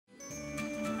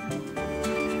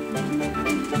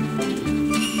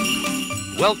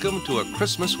Welcome to a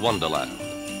Christmas Wonderland.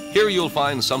 Here you'll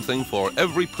find something for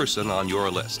every person on your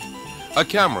list. A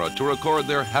camera to record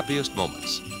their happiest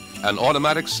moments. An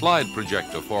automatic slide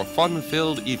projector for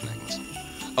fun-filled evenings.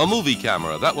 A movie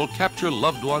camera that will capture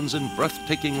loved ones in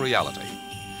breathtaking reality.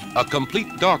 A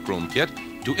complete darkroom kit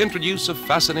to introduce a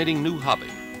fascinating new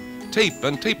hobby. Tape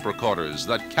and tape recorders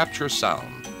that capture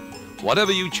sound.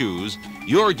 Whatever you choose,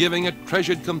 you're giving a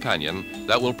treasured companion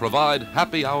that will provide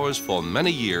happy hours for many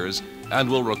years and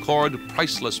will record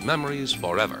priceless memories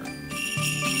forever.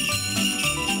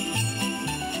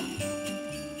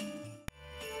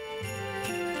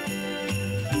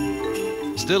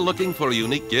 Still looking for a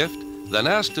unique gift? Then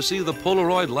ask to see the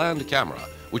Polaroid Land Camera,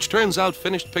 which turns out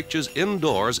finished pictures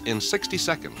indoors in 60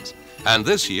 seconds. And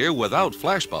this year without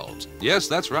flash bulbs. Yes,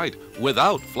 that's right,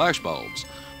 without flash bulbs.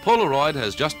 Polaroid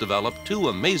has just developed two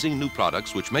amazing new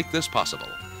products which make this possible.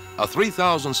 A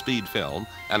 3,000 speed film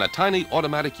and a tiny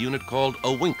automatic unit called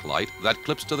a wink light that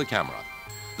clips to the camera.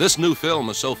 This new film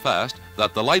is so fast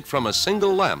that the light from a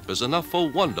single lamp is enough for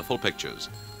wonderful pictures.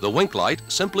 The wink light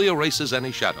simply erases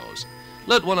any shadows.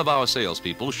 Let one of our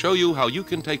salespeople show you how you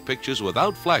can take pictures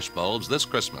without flash bulbs this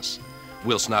Christmas.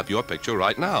 We'll snap your picture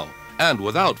right now, and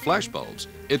without flash bulbs.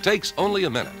 It takes only a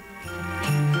minute.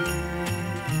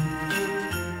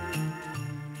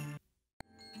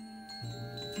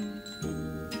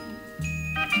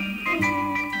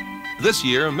 This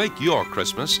year, make your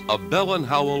Christmas a Bell &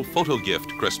 Howell photo gift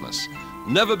Christmas.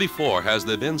 Never before has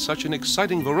there been such an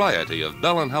exciting variety of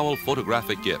Bell & Howell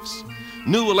photographic gifts.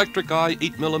 New Electric Eye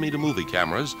 8mm movie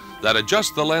cameras that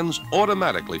adjust the lens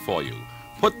automatically for you.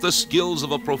 Put the skills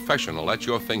of a professional at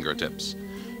your fingertips.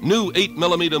 New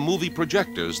 8mm movie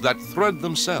projectors that thread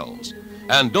themselves.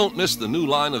 And don't miss the new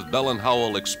line of Bell &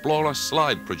 Howell Explorer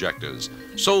slide projectors,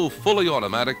 so fully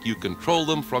automatic you control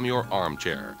them from your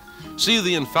armchair. See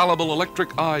the infallible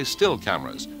Electric Eye still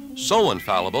cameras, so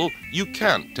infallible you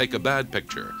can't take a bad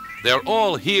picture. They're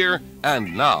all here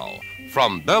and now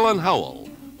from Bell & Howell.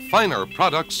 Finer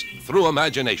products through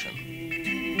imagination.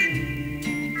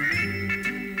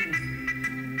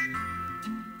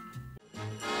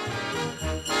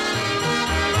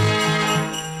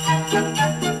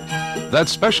 That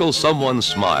special someone's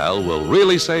smile will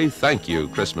really say thank you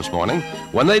Christmas morning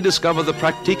when they discover the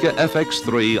Practica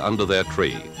FX-3 under their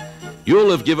tree.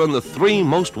 You'll have given the three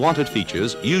most wanted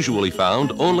features usually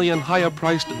found only in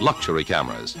higher-priced luxury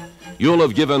cameras. You'll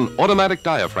have given automatic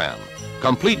diaphragm,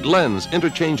 complete lens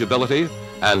interchangeability,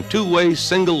 and two-way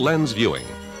single lens viewing.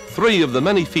 Three of the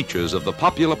many features of the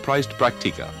popular-priced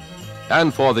Practica.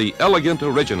 And for the elegant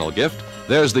original gift,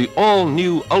 there's the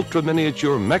all-new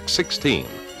ultra-miniature Mech 16.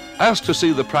 Ask to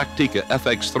see the Practica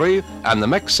FX-3 and the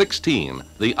Mech 16,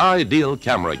 the ideal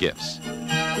camera gifts.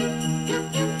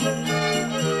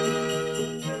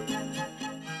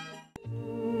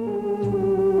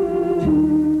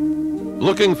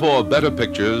 Looking for better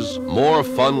pictures, more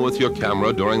fun with your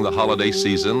camera during the holiday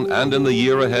season and in the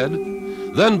year ahead?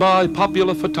 Then buy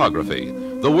Popular Photography,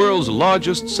 the world's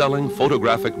largest selling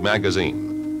photographic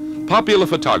magazine. Popular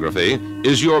Photography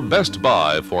is your best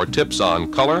buy for tips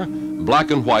on color, black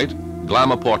and white,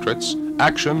 glamour portraits,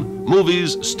 action,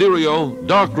 movies, stereo,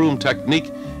 darkroom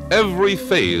technique, every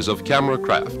phase of camera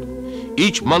craft.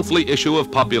 Each monthly issue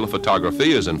of Popular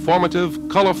Photography is informative,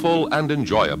 colorful, and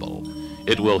enjoyable.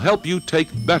 It will help you take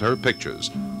better pictures,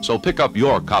 so pick up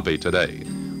your copy today.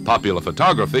 Popular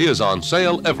Photography is on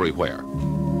sale everywhere.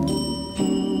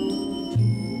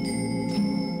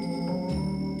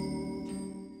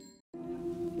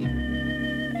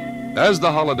 As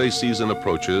the holiday season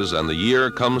approaches and the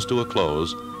year comes to a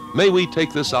close, may we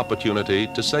take this opportunity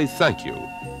to say thank you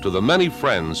to the many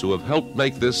friends who have helped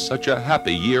make this such a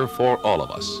happy year for all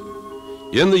of us.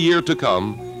 In the year to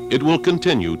come, it will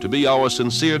continue to be our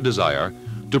sincere desire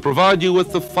to provide you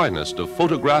with the finest of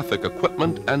photographic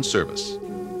equipment and service.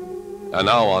 And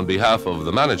now, on behalf of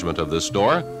the management of this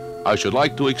store, I should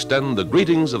like to extend the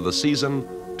greetings of the season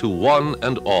to one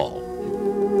and all.